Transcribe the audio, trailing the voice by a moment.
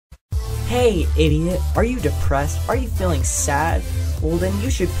Hey idiot, are you depressed? Are you feeling sad? Well then you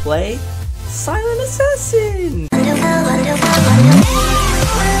should play Silent Assassin!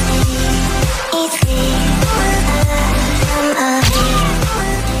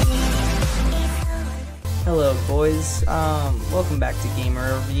 Hello boys, welcome back to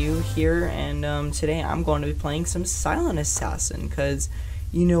Gamer Review here, and today I'm going to be playing some Silent Assassin, cause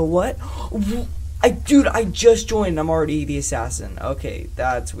you know what? Dude, I just joined, I'm already the assassin. Okay,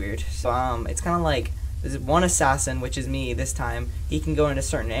 that's weird. So, it's kind of like, there's one assassin, which is me this time. He can go into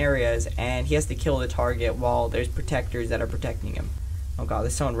certain areas, and he has to kill the target while there's protectors that are protecting him. Oh god,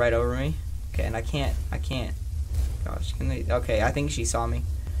 there's someone right over me. Okay, and I can't. Gosh, okay, I think she saw me.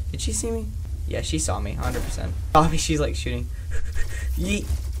 Did she see me? Yeah, she saw me, 100%. Oh, she's like shooting. Yeet,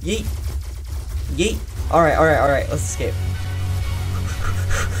 yeet, yeet. Alright, let's escape.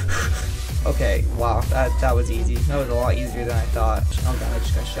 Okay, wow, that was easy. That was a lot easier than I thought. Oh god, I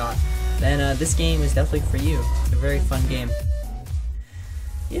just got shot. Then this game is definitely for you. It's a very fun game.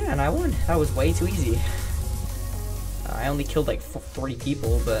 Yeah, and I won. That was way too easy. I only killed like 40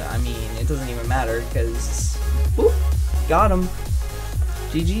 people, but I mean, it doesn't even matter because, whoop, got him.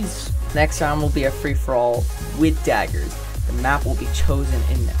 GG's. Next round will be a free-for-all with daggers. The map will be chosen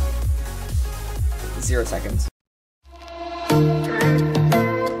in 0 seconds.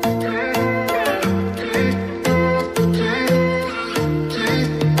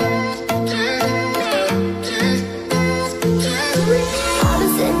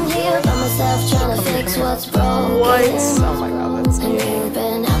 What? Oh my god, that's cute. And you've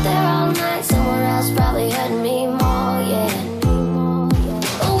been out there all night, somewhere else probably hurting me more, yeah.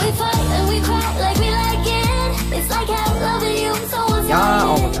 Oh, we fight and we cry like we like it. It's like how loving you so was yeah,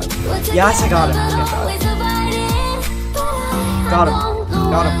 oh my god. Yes, I got him. Got him.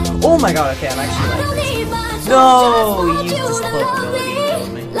 Oh my god, okay, I'm actually like this. No, you used this cloak ability to kill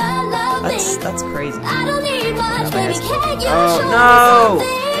me. That's crazy. Oh no!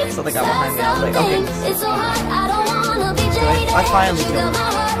 So they got behind me. I was like, okay. I finally killed him.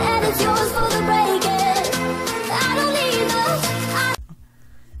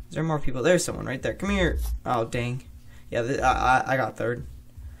 Is there more people? There's someone right there. Come here. Oh dang. Yeah, I got third.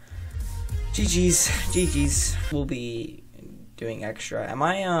 GG's. We'll be doing extra. Am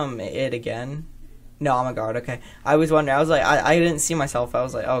I it again? No, I'm a guard. Okay. I was wondering. I was like, I didn't see myself. I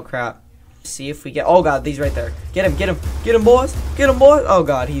was like, oh crap. See if we get. Oh god, he's right there. Get him, boys. Oh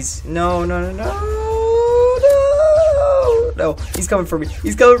god, he's no. He's coming for me.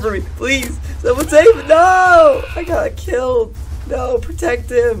 Please, someone save me. No, I got killed. No,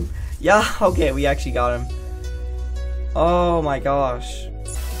 protect him. Yeah, okay, we actually got him. Oh my gosh.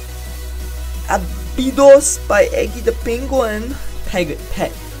 Abidos by Eggy the Penguin.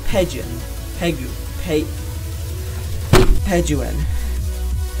 Peguin.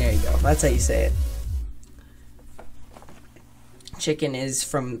 There you go. That's how you say it. Chicken is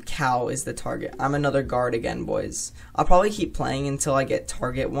from cow is the target. I'm another guard again, boys. I'll probably keep playing until I get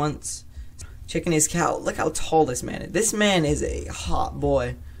target once. Chicken is cow. Look how tall this man is. This man is a hot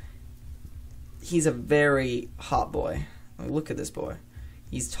boy. He's a very hot boy. Look at this boy.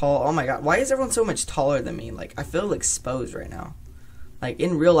 He's tall. Oh my god. Why is everyone so much taller than me? Like, I feel exposed right now. Like,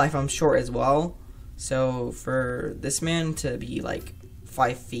 in real life, I'm short as well. So, for this man to be, like,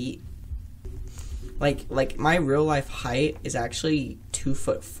 5 feet. Like my real life height is actually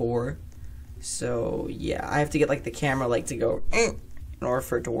 2'4". So yeah, I have to get like the camera like to go in order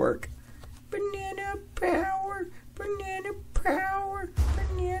for it to work. Banana power.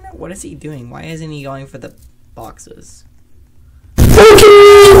 What is he doing? Why isn't he going for the boxes? I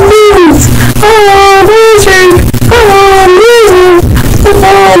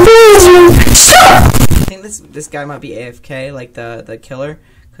think this guy might be AFK, like the killer,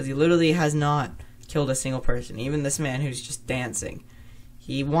 because he literally has not killed a single person. Even this man who's just dancing,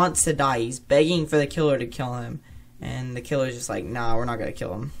 he wants to die. He's begging for the killer to kill him, and the killer's just like, nah, we're not gonna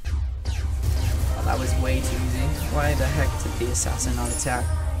kill him. Oh, that was way too easy. Why the heck did the assassin not attack?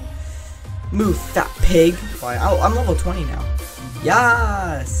 Move, fat pig. Why? Oh, I'm level 20 now.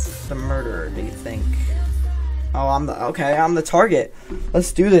 Yes, the murderer. Do you think? Oh, I'm the target.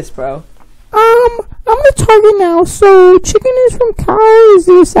 Let's do this, bro. I'm the target now, so Chicken is from cow is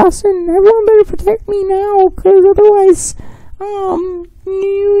the assassin. Everyone better protect me now, cause otherwise, I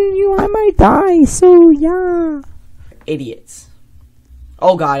might die, so yeah. Idiots.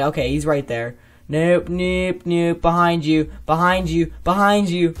 Oh god, okay, he's right there. Nope, behind you.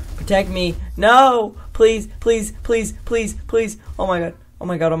 Protect me. No! Please. Oh my god.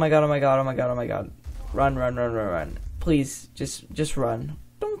 Run. Please, just run.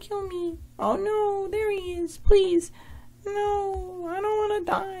 Don't kill me. Oh no, there he is. Please. No, I don't want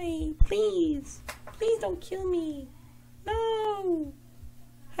to die. Please. Please don't kill me. No.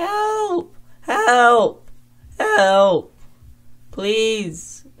 Help. Help. Help.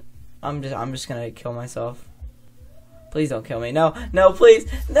 Please. I'm just gonna kill myself. Please don't kill me. No. No, please.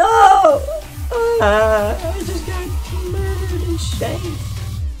 No. I just got murdered and shanked.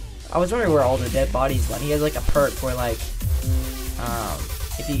 I was wondering where all the dead bodies went. He has like a perk where like,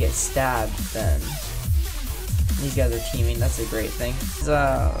 if you get stabbed, then these guys are teaming. That's a great thing.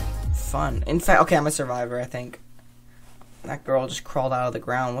 It's fun. In fact, okay, I'm a survivor, I think. That girl just crawled out of the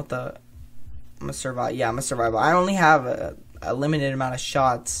ground. What the? I'm a survivor. Yeah, I'm a survivor. I only have a limited amount of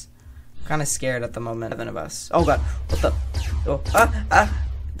shots. I'm kind of scared at the moment. 7 of us. Oh god. What the? Oh,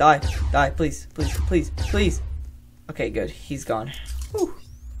 die. Die, please. Please, please, please. Okay, good. He's gone. Whew.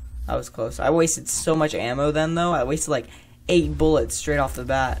 That was close. I wasted so much ammo then, though. I wasted like 8 bullets straight off the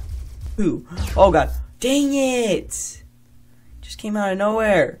bat. Ooh. Oh god. Dang it! Just came out of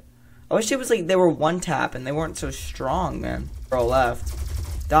nowhere. I wish it was like they were one tap and they weren't so strong, man. Girl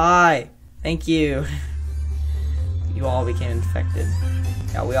left. Die. Thank you. You all became infected.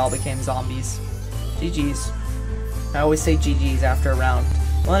 Yeah, we all became zombies. GG's. I always say GG's after a round.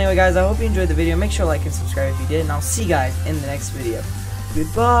 Well, anyway, guys, I hope you enjoyed the video. Make sure to like and subscribe if you did, and I'll see you guys in the next video.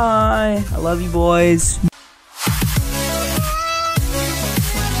 Goodbye. I love you, boys.